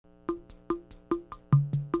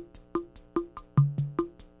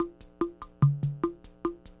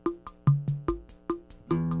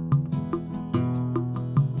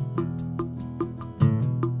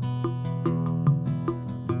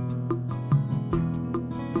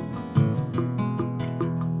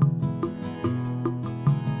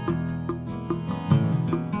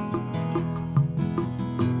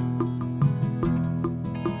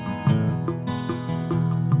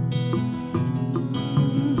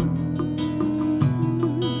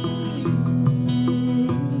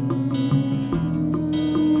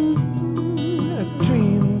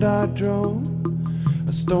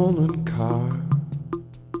stolen car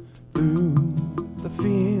through the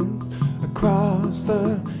fields across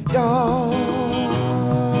the yard,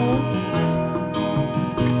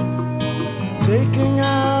 taking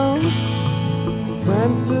out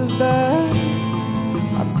fences that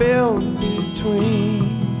I built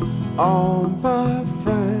between all my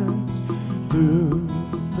friends. Through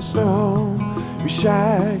the snow we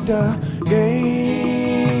shagged again.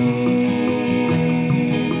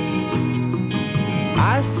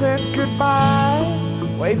 I said goodbye,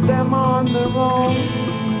 waved them on the road.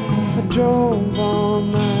 I drove all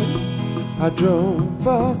night, I drove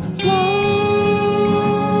alone.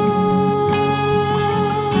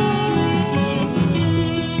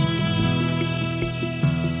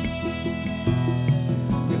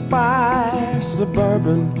 Goodbye,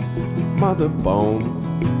 suburban mother bone.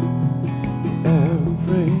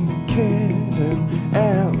 Every kid and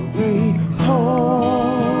every home.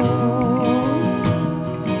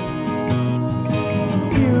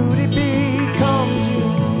 Beauty becomes you,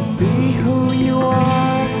 be who you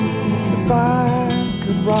are. If I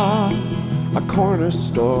could rob a corner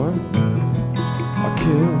store or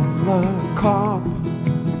kill a cop,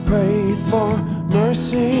 prayed for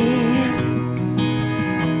mercy.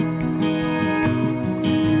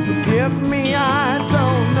 Forgive me, I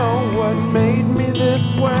don't know what made me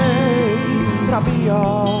this way, but I'll be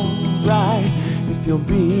alright if you'll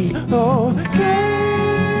be okay.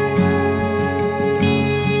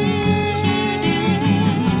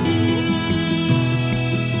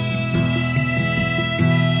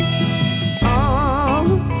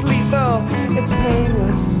 It's lethal, it's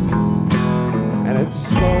painless, and it's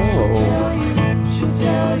slow. She'll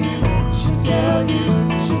tell you, she'll tell you,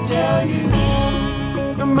 she'll tell you.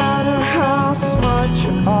 No matter how smart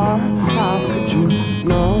you are, how could you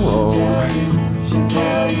know? She'll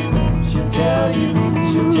tell you, she'll tell you,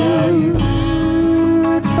 she'll tell you.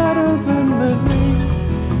 It's better than living,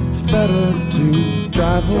 it's better to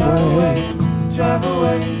drive away. Drive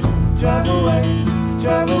away, drive away,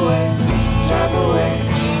 drive away, drive away,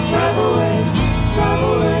 drive away, drive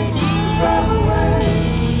away, drive away.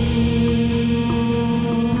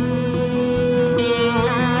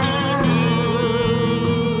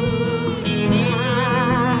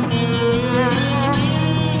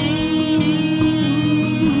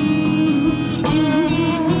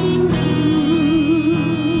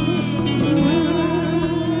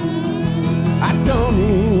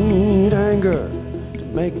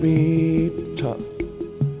 Make me tough,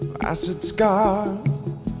 acid scars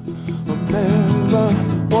I'll never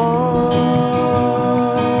want.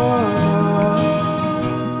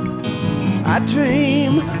 I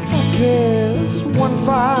dream a kiss, one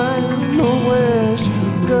final wish,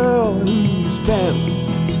 girl who's bent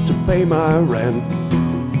to pay my rent.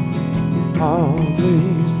 All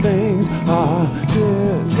these things are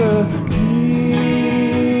disappearing.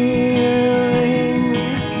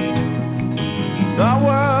 The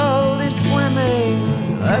world is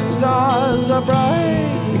swimming, the stars are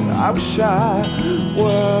bright. I wish I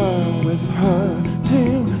were with her.